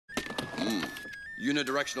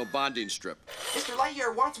Unidirectional bonding strip. Mr.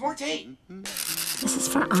 Lightyear wants more tea. This is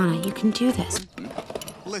for Anna. You can do this.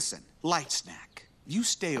 Listen, Light Snack, you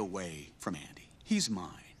stay away from Andy. He's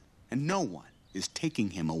mine, and no one is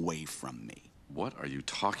taking him away from me. What are you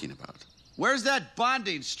talking about? Where's that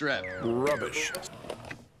bonding strip? Rubbish.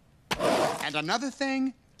 And another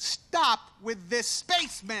thing, stop with this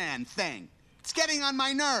spaceman thing. It's getting on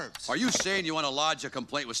my nerves. Are you saying you want to lodge a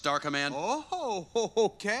complaint with Star Command? Oh,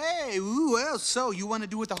 okay. Ooh, well, so you want to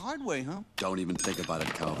do it the hard way, huh? Don't even think about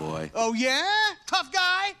it, cowboy. Oh, yeah? Tough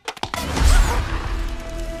guy?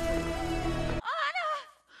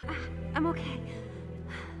 Anna! I'm okay.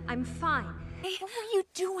 I'm fine. What were you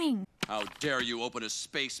doing? How dare you open a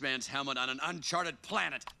spaceman's helmet on an uncharted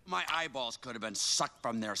planet? My eyeballs could have been sucked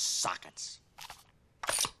from their sockets.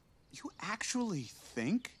 You actually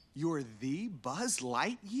think you're the Buzz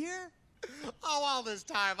Lightyear? Oh, all this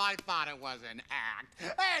time I thought it was an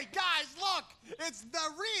act. Hey, guys, look! It's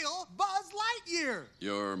the real Buzz Lightyear!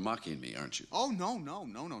 You're mocking me, aren't you? Oh, no. Buzz,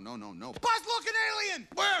 look, an alien!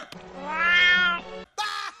 Where?